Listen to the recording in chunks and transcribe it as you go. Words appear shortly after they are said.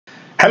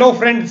Hello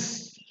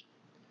friends,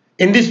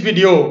 in this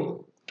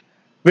video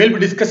we'll be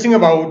discussing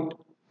about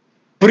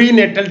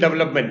prenatal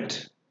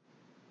development.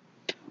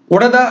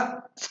 What are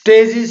the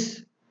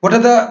stages, what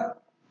are the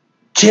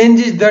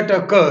changes that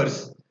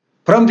occurs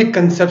from the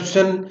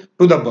conception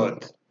to the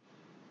birth.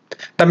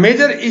 The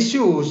major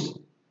issues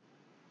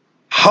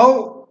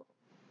how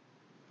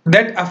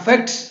that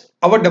affects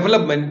our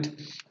development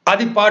are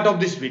the part of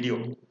this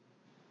video.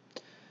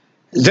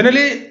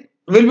 Generally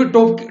we'll be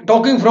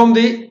talking from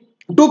the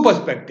two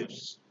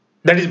perspectives,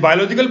 that is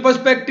biological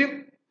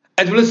perspective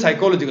as well as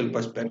psychological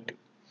perspective.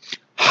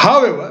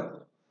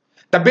 However,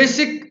 the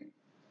basic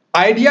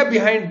idea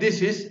behind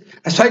this is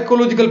a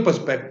psychological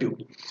perspective.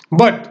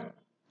 But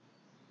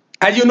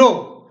as you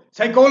know,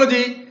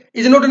 psychology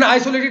is not an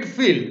isolated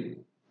field.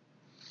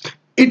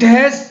 It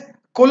has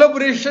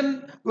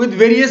collaboration with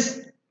various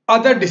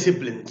other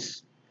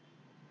disciplines.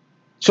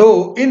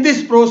 So in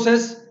this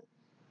process,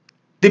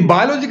 the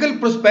biological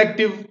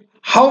perspective,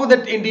 how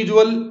that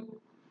individual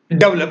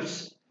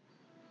develops,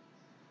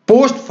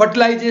 post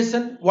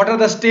fertilization, what are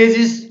the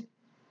stages,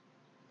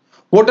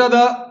 what are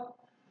the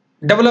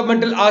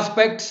developmental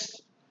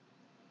aspects,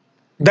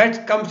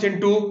 that comes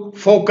into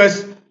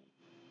focus.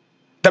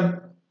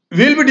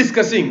 We'll be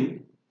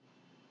discussing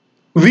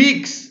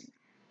weeks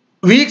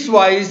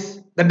wise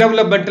the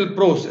developmental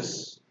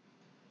process.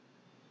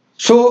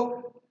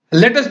 So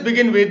let us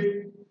begin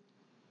with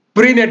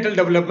prenatal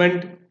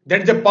development,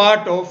 that is a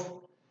part of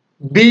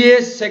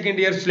BA second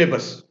year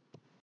syllabus.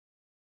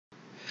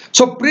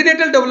 So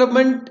prenatal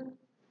development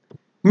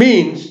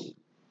means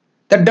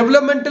the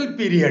developmental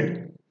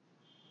period,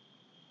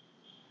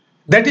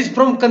 that is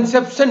from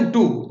conception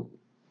to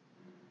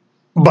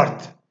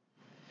birth.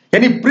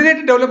 And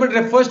prenatal development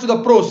refers to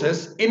the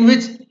process in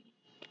which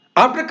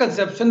after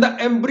conception the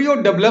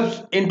embryo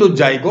develops into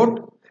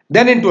zygote,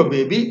 then into a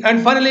baby,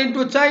 and finally into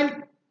a child.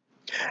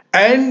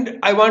 And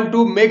I want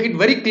to make it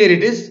very clear,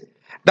 it is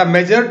the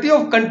majority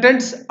of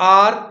contents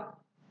are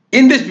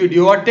in this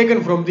video are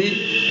taken from the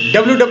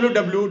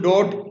www.ehd.org.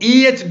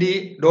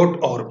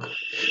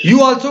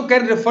 You also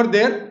can refer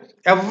there.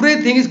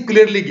 Everything is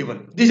clearly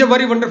given. This is a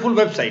very wonderful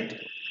website.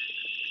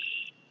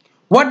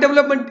 What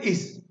development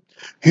is?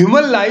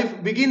 Human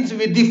life begins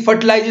with the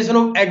fertilization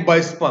of egg by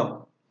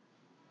sperm.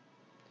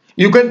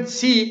 You can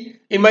see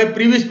in my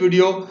previous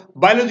video,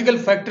 biological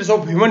factors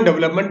of human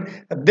development.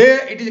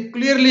 There it is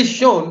clearly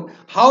shown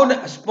how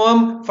the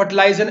sperm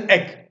fertilize an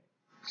egg.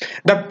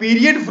 The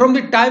period from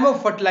the time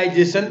of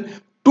fertilization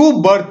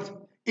to birth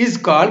is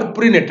called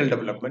prenatal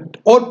development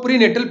or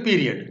prenatal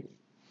period.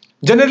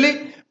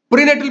 Generally,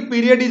 prenatal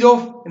period is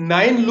of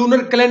 9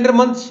 lunar calendar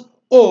months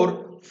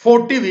or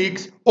 40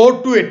 weeks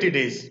or 280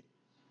 days.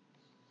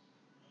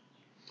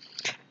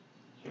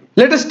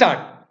 Let us start.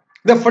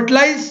 The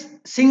fertilized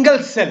single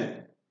cell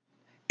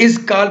is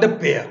called a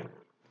pair,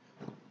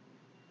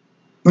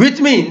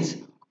 which means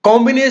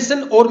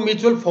combination or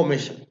mutual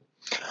formation.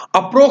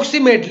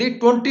 Approximately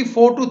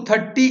 24 to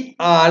 30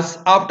 hours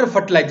after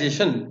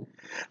fertilization,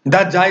 the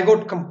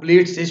zygote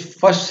completes its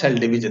first cell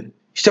division.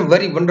 It's a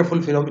very wonderful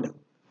phenomenon.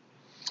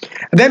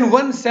 Then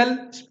one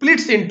cell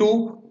splits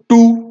into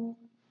two,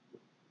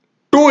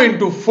 two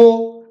into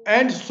four,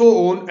 and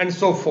so on and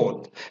so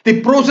forth.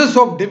 The process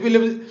of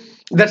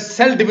that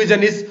cell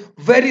division is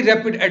very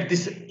rapid at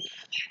this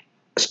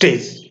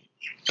stage.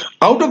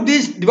 Out of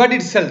these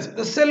divided cells,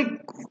 the cell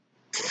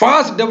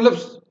fast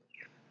develops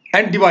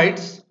and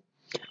divides,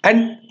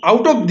 and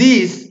out of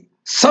these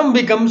some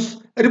becomes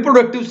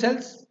reproductive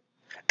cells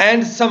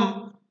and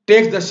some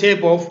takes the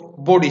shape of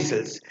body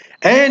cells.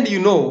 And you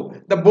know,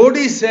 the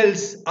body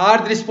cells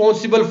are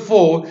responsible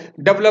for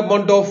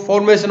development of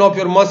formation of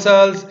your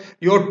muscles,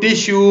 your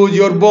tissues,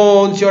 your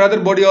bones, your other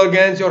body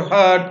organs, your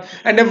heart,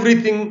 and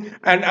everything,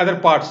 and other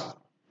parts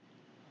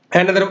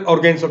and other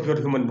organs of your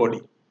human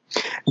body.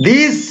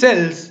 These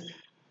cells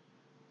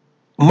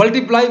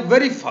multiply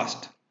very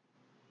fast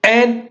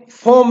and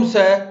forms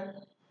a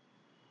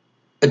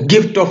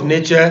gift of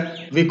nature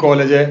we call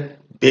as a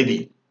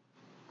baby.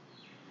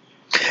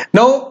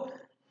 Now,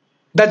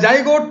 the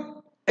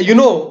zygote, you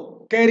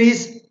know,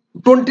 carries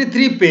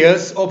 23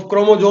 pairs of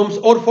chromosomes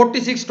or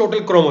 46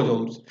 total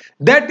chromosomes.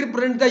 That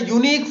represent the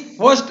unique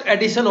first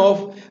addition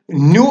of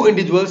new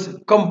individuals'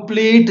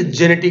 complete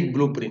genetic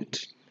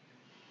blueprint.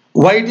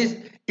 Why it is?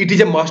 It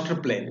is a master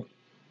plan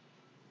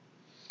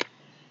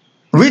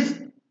which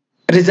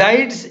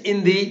resides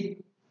in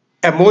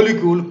a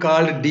molecule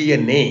called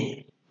DNA.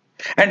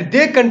 And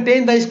they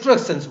contain the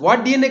instructions.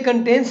 What DNA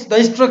contains? The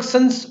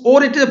instructions,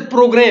 or it is a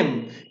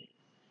program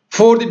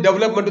for the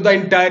development of the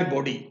entire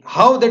body.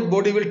 How that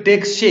body will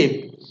take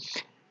shape.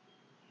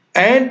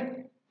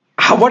 And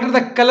what are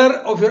the color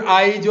of your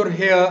eyes, your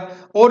hair,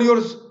 or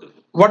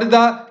what is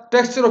the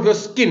texture of your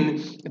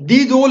skin.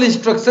 These all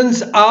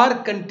instructions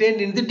are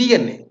contained in the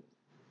DNA.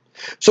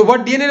 So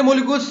what DNA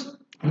molecules?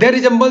 They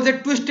resembles a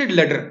twisted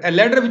ladder. A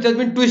ladder which has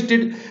been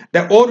twisted,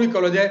 or we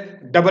call it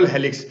a double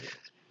helix.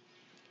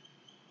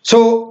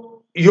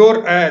 So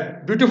your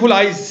beautiful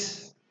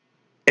eyes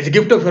is a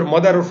gift of your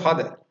mother or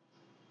father,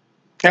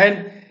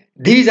 and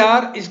These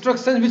are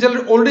instructions which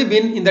have already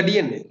been in the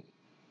DNA.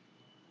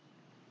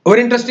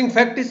 Very interesting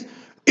fact is,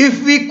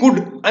 if we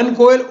could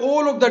uncoil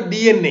all of the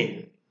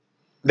DNA,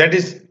 that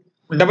is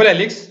double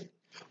helix,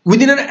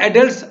 within an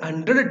adult's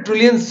 100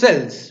 trillion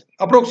cells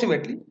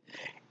approximately,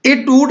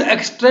 it would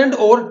extend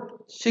over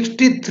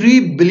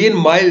 63 billion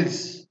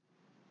miles.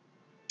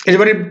 It's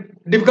very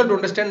difficult to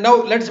understand.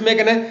 Now let's make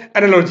an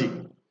analogy.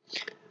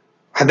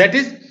 That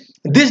is,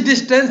 this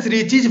distance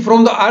reaches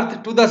from the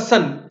earth to the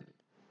sun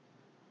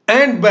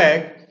and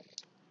back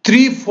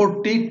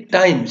 340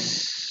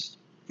 times.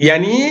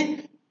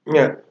 Yani,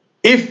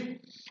 if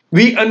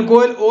we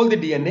uncoil all the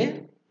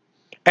DNA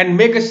and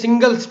make a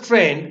single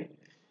strand,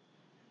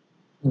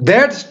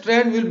 that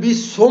strand will be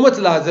so much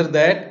larger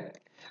that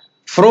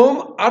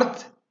from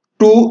earth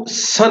to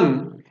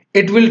sun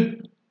it will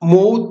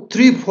move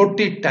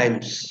 340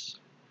 times.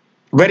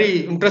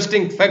 Very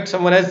interesting fact,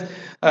 someone has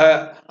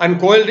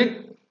uncoiled it.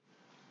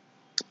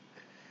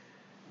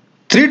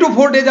 3 to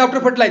 4 days after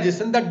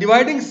fertilization, the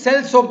dividing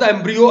cells of the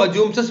embryo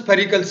assumes a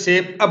spherical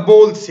shape, a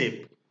bowl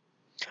shape.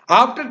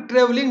 After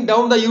traveling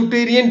down the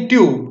uterine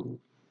tube,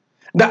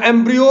 the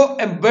embryo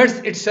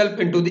embeds itself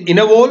into the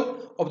inner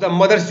wall of the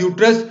mother's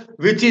uterus,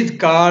 which is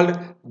called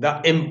the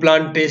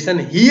implantation.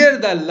 Here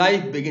the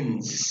life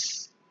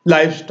begins,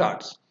 life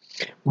starts.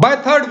 By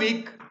third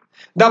week,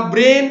 the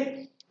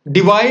brain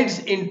divides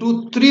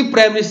into three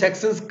primary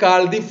sections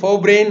called the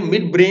forebrain,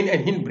 midbrain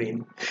and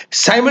hindbrain.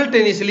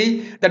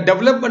 Simultaneously, the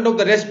development of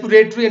the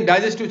respiratory and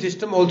digestive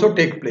system also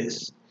takes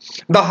place.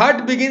 The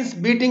heart begins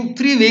beating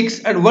 3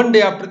 weeks and 1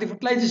 day after the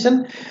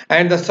fertilization,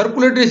 and the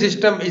circulatory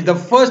system is the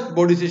first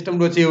body system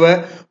to achieve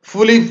a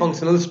fully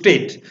functional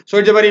state. So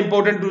it's very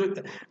important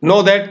to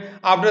know that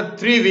after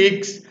 3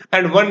 weeks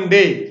and 1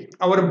 day,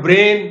 our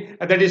brain,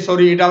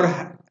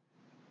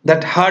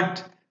 that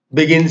heart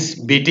begins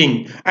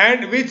beating,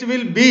 and which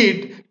will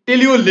beat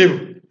till you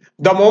live.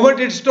 The moment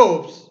it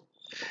stops,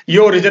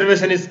 your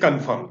reservation is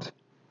confirmed.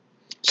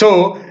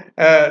 So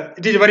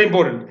it is very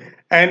important.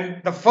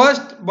 And the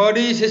first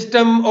body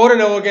system or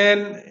an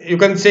organ, you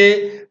can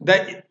say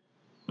that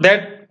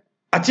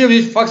achieve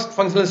this first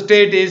functional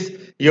state is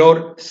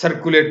your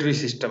circulatory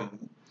system.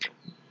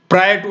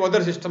 Prior to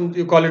other systems,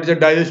 you call it the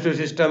digestive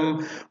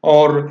system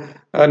or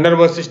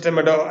nervous system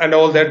and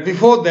all that.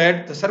 Before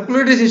that, the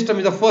circulatory system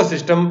is the first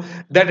system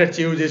that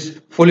achieves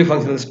this fully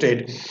functional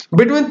state.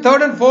 Between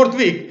third and fourth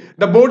week,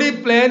 the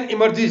body plan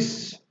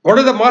emerges. What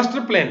is the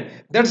master plan?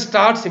 That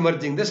starts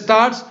emerging. That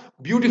starts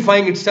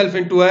beautifying itself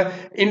into a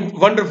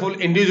wonderful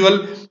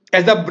individual,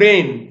 as the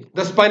brain,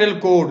 the spinal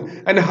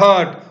cord and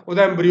heart of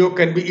the embryo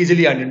can be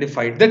easily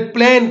identified. That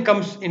plan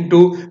comes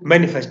into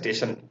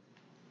manifestation.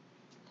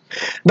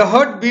 The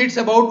heart beats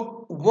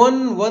about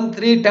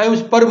 113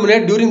 times per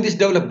minute during this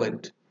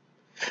development.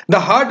 The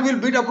heart will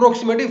beat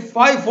approximately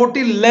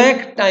 540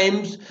 lakh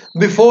times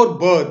before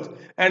birth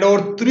and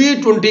over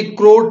 320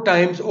 crore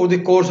times over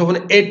the course of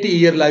an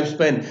 80-year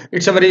lifespan.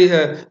 It's a very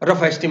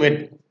rough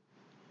estimate.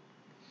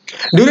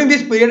 During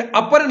this period,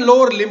 upper and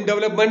lower limb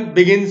development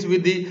begins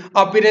with the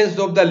appearance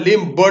of the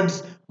limb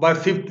buds by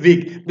 5th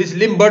week. This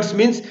limb buds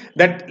means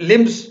that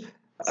limbs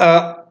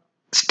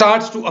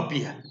starts to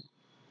appear.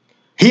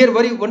 Here,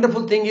 very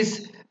wonderful thing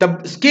is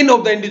the skin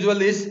of the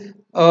individual is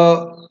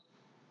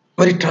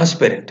very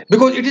transparent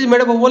because it is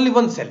made up of only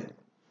one cell,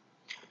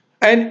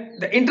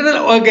 and the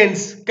internal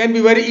organs can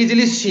be very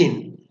easily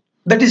seen.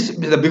 That is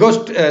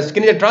because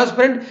skin is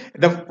transparent.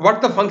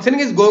 What the functioning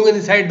is going on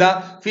inside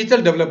the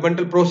fetal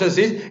developmental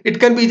processes, it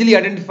can be easily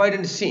identified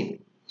and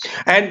seen.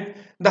 And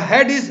the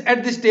head is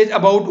at this stage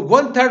about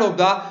 1/3 of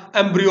the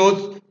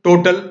embryo's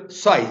total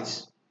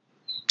size.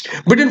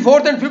 Between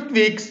 4th and 5th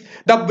weeks,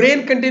 the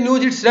brain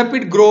continues its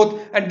rapid growth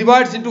and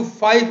divides into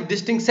 5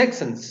 distinct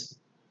sections.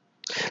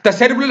 The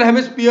cerebral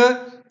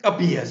hemisphere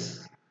appears,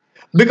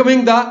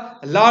 becoming the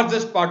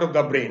largest part of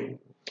the brain.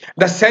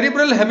 The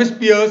cerebral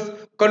hemispheres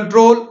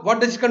control,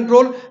 what does it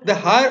control? The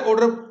higher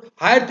order,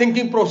 higher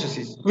thinking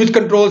processes, which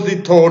controls the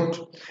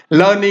thought,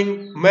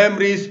 learning,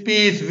 memory,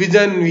 speech,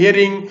 vision,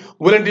 hearing,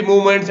 voluntary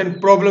movements and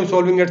problem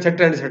solving,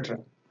 etc. etc.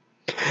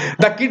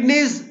 The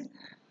kidneys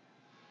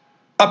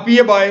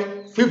appear by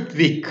 5th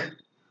week.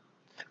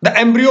 The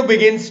embryo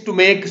begins to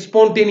make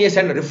spontaneous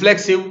and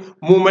reflexive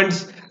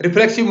movements.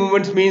 Reflexive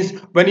movements means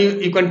when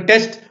you can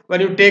test,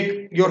 when you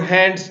take your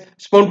hands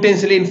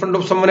spontaneously in front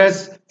of someone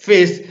else's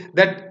face,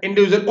 that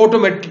individual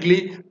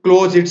automatically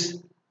close its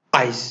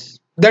eyes.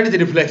 That is the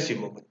reflexive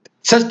movement.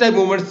 Such type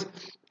movements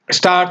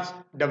starts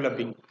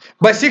developing.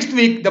 By 6th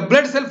week, the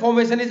blood cell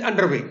formation is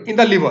underway in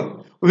the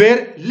liver,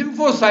 where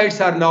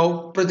lymphocytes are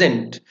now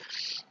present,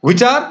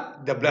 which are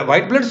the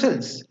white blood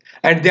cells,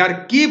 and they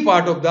are key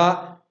part of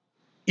the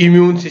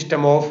immune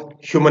system of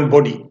human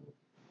body.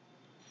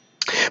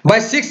 By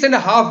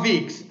 6.5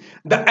 weeks,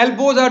 the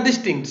elbows are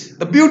distinct.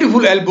 The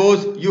beautiful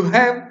elbows you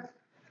have,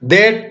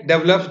 that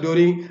develops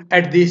during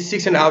at the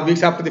 6.5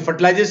 weeks after the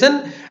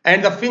fertilization,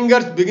 and the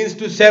fingers begins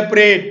to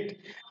separate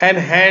and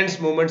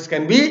hands movements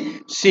can be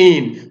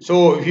seen.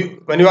 So if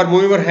when you are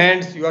moving your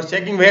hands, you are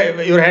shaking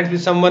your hands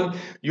with someone,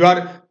 you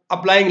are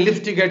applying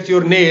lipstick at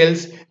your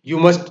nails, you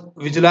must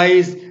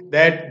visualize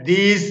that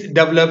these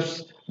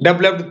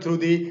developed through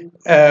the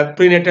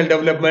prenatal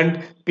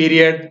development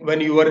period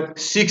when you were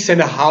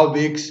 6.5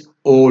 weeks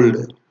old.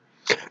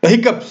 The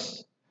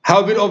hiccups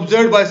have been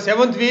observed by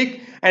seventh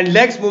week, and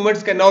legs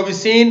movements can now be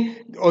seen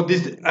on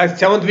this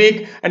seventh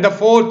week, and the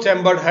fourth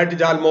chambered heart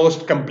is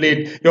almost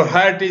complete. Your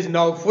heart is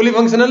now fully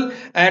functional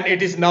and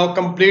it is now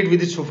complete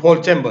with its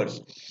four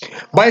chambers.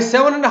 By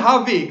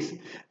 7.5 weeks,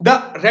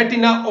 the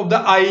retina of the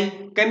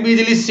eye can be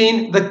easily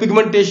seen, the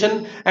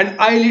pigmentation, and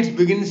eyelids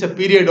begins a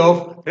period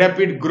of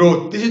rapid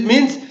growth. This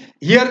means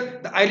here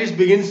the eyelids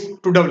begins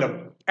to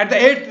develop. At the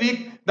 8th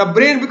week, the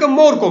brain becomes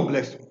more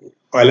complex.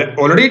 Well,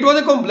 already it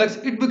was a complex,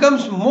 it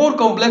becomes more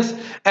complex,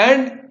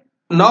 and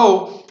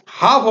now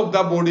half of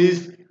the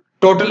body's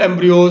total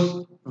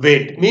embryos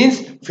weight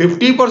means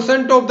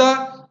 50% of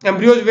the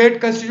embryo's weight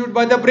constituted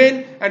by the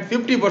brain and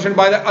 50%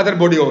 by the other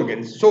body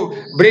organs. So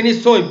brain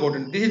is so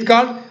important. This is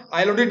called,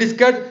 I already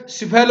discussed,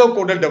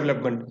 cephalocaudal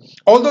development.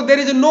 Although there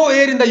is no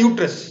air in the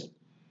uterus,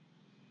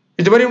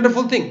 it's a very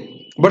wonderful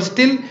thing, but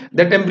still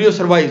that embryo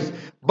survives.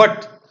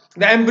 But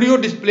the embryo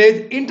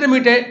displays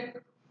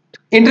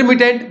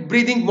intermittent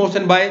breathing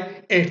motion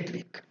by 8th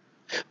week.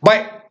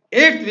 By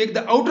 8th week,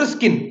 the outer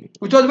skin,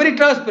 which was very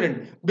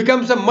transparent,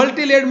 becomes a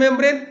multi-layered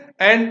membrane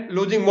and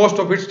losing most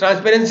of its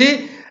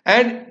transparency.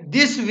 And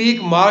this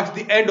week marks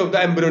the end of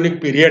the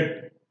embryonic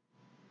period.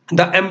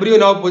 The embryo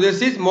now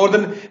possesses more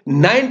than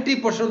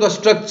 90% of the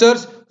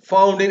structures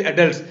found in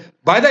adults.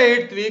 By the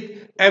 8th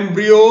week,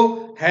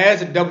 embryo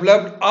has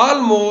developed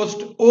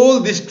almost all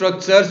the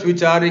structures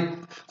which are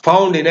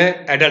found in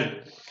an adult.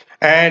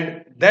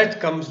 And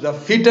that comes the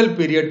fetal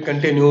period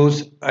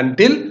continues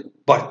until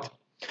birth.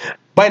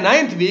 By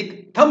 9th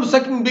week, thumb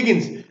sucking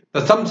begins.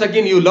 The thumb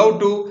sucking you love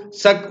to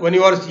suck when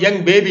you are a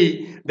young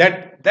baby,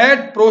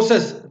 that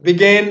process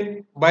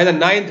began by the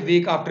 9th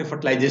week after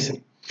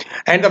fertilization.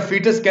 And the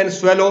fetus can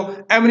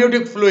swallow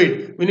amniotic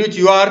fluid in which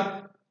you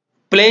are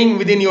playing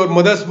within your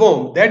mother's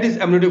womb. That is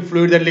amniotic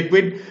fluid, that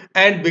liquid,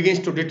 and begins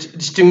to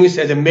distinguish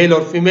as a male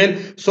or female.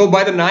 So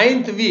by the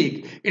 9th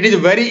week, it is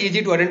very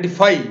easy to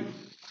identify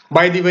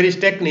by the various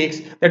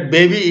techniques that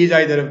baby is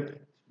either a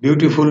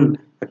beautiful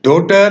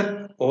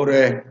daughter or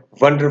a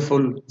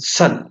wonderful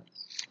son.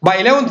 By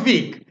 11th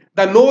week,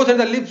 the nose and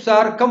the lips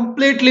are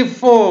completely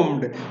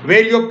formed.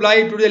 Where you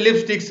apply to the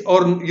lipsticks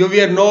or you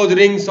wear nose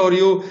rings or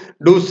you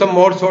do some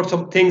more sorts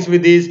of things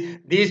with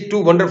these two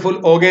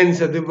wonderful organs,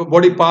 the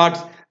body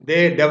parts,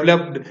 they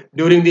developed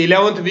during the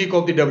 11th week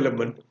of the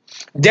development.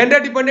 Gender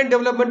dependent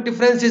development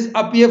differences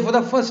appear for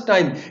the first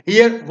time.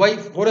 Here,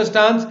 for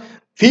instance,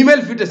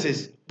 female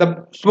fetuses,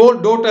 the small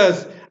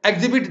daughters,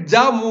 exhibit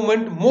jaw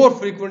movement more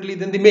frequently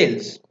than the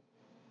males.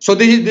 So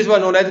this was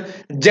known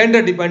as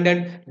gender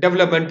dependent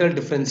developmental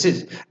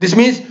differences. This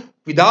means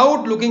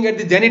without looking at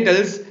the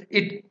genitals,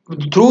 it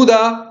through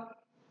the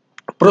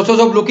process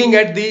of looking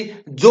at the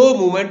jaw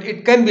movement,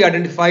 it can be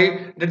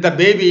identified that the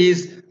baby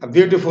is a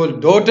beautiful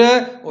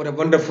daughter or a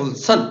wonderful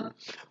son.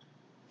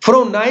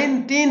 From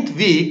 19th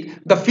week,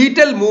 the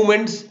fetal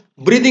movements,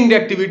 breathing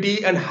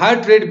activity and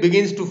heart rate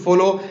begins to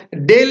follow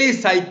daily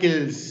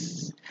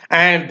cycles,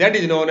 and that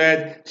is known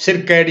as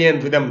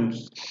circadian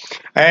rhythms.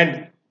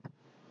 And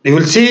you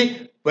will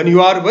see when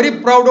you are very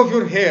proud of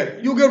your hair,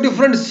 you give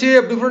different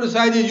shape, different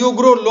sizes, you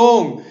grow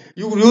long,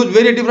 you use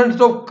very different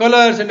sort of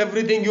colors and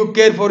everything, you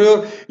care for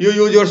you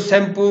use your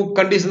shampoo,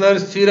 conditioner,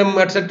 serum,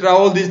 etc.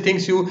 All these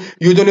things you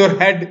use on your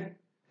head.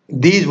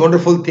 These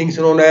wonderful things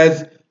known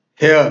as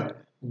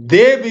hair,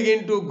 they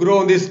begin to grow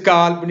on the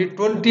scalp in the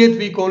 20th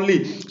week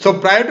only. So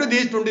prior to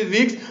these 20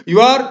 weeks, you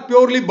are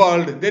purely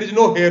bald. There is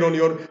no hair on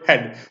your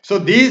head. So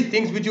these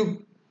things which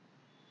you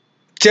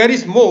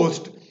cherish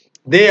most,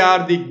 they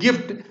are the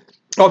gift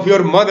of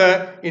your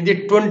mother in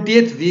the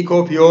 20th week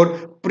of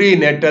your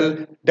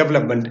prenatal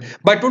development.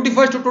 By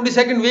 21st to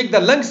 22nd week, the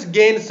lungs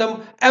gain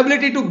some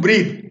ability to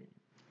breathe.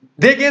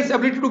 They gain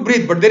ability to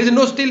breathe, but there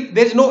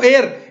is no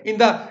air in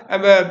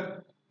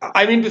the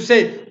I mean to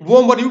say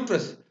womb or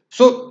uterus.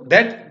 So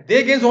that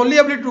they gain only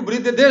ability to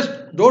breathe. They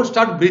just don't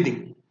start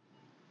breathing.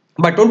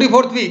 By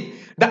 24th week,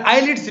 the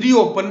eyelids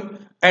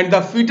reopen and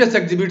the fetus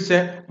exhibits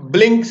a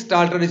blink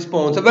startle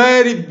response. A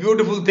very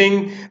beautiful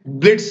thing,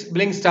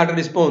 blink startle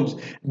response.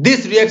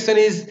 This reaction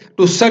is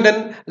to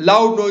sudden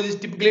loud noises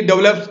typically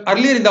develops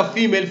earlier in the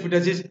female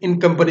fetuses in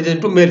comparison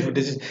to male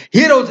fetuses.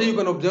 Here also you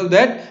can observe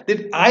that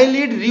the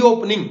eyelid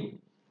reopening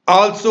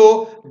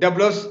also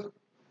develops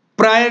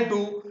prior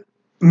to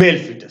male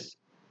fetus.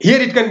 Here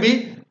it can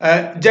be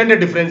gender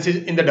differences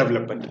in the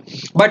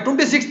development. By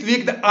 26th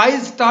week, the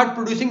eyes start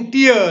producing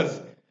tears.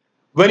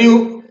 When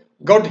you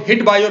got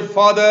hit by your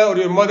father or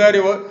your mother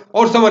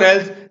or someone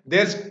else,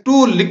 there's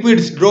two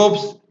liquids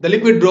drops. The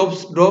liquid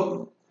drops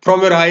drop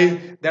from your eyes,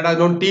 that are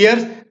known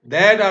tears.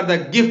 That are the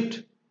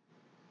gift.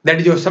 That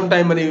is your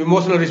sometime an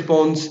emotional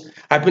response,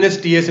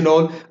 happiness, tears and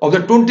all of the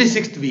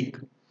 26th week.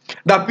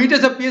 The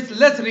fetus appears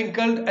less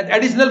wrinkled and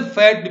additional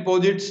fat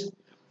deposits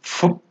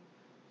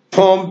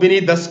form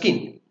beneath the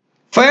skin.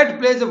 Fat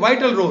plays a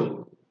vital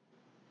role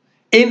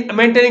in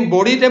maintaining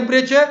body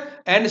temperature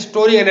and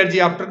storing energy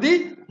after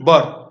the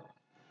birth.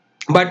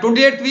 By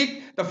 28th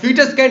week, the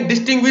fetus can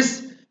distinguish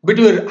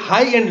between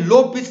high and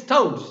low pitched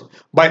sounds.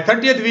 By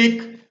 30th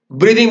week,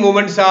 breathing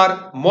movements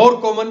are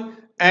more common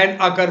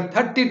and occur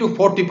 30 to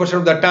 40%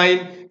 of the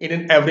time in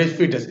an average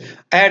fetus.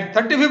 At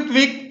 35th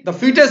week, the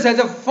fetus has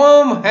a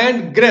firm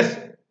hand grasp.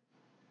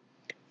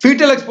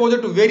 Fetal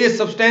exposure to various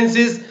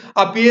substances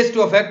appears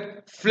to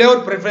affect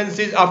flavor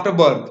preferences after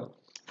birth.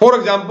 For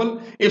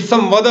example, if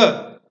some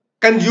mother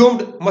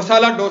consumed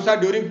masala dosa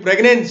during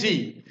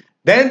pregnancy,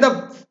 then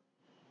the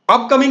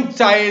upcoming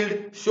child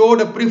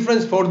showed a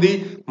preference for the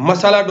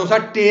masala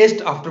dosa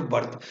taste after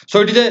birth.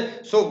 So it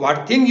is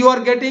what thing you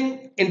are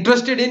getting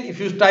interested in, if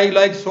you style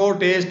like sour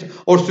taste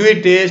or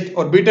sweet taste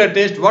or bitter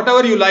taste,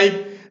 whatever you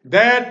like,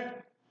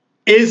 that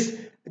is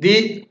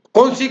the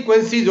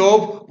consequences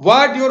of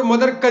what your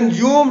mother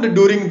consumed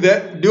during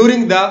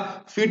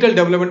the fetal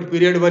development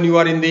period when you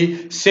are in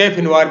the safe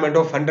environment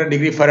of 100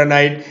 degree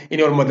Fahrenheit in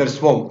your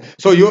mother's womb.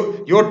 So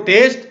your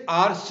taste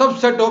are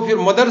subset of your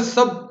mother's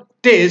sub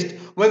taste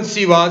when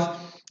she was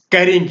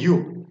carrying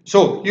you.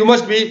 So you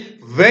must be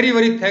very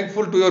very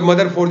thankful to your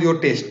mother for your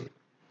taste.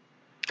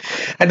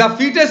 And the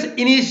fetus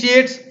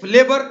initiates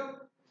labor,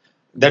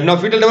 that now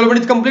fetal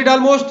development is complete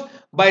almost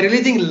by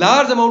releasing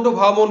large amount of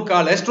hormone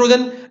called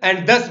estrogen,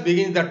 and thus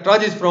begins the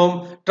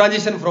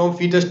transition from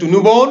fetus to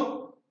new birth,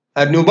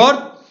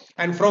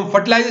 and from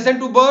fertilization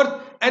to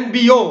birth and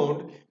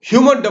beyond.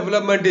 Human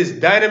development is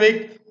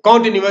dynamic,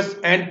 continuous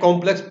and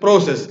complex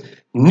process.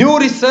 New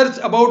research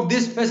about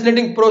this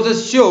fascinating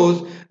process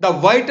shows the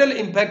vital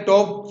impact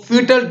of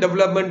fetal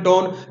development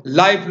on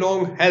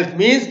lifelong health.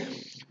 Means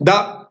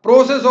the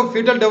process of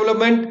fetal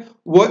development,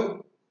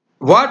 what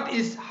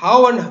is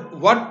how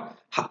and what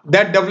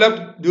that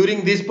developed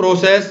during this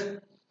process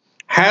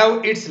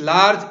have its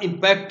large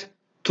impact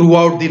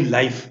throughout the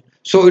life.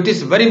 So it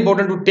is very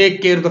important to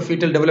take care of the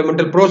fetal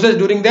developmental process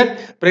during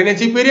that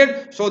pregnancy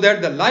period, so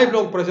that the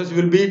lifelong process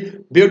will be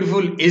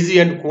beautiful, easy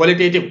and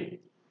qualitative.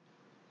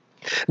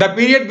 The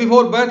period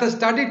before birth has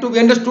started to be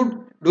understood,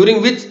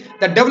 during which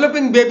the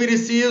developing baby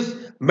receives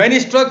many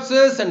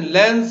structures and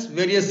learns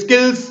various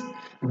skills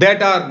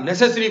that are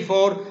necessary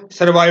for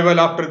survival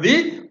after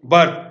the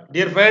birth.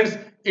 Dear friends,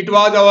 it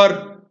was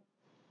our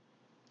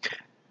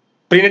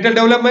prenatal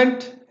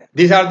development.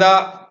 These are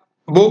the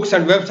books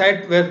and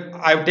website where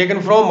I've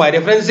taken from my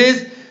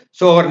references.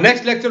 So our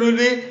next lecture will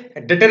be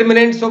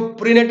determinants of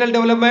prenatal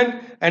development.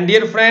 And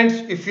dear friends,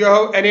 if you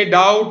have any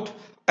doubt,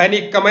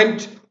 any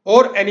comment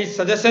or any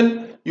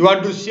suggestion you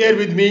want to share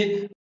with me,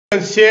 you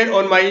can share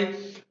on my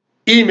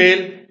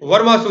email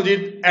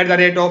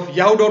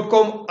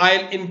vermasujit@yahoo.com.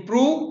 I'll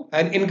improve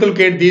and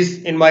inculcate this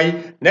in my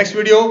next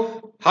video.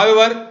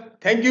 However,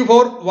 thank you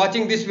for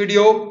watching this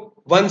video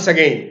once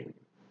again.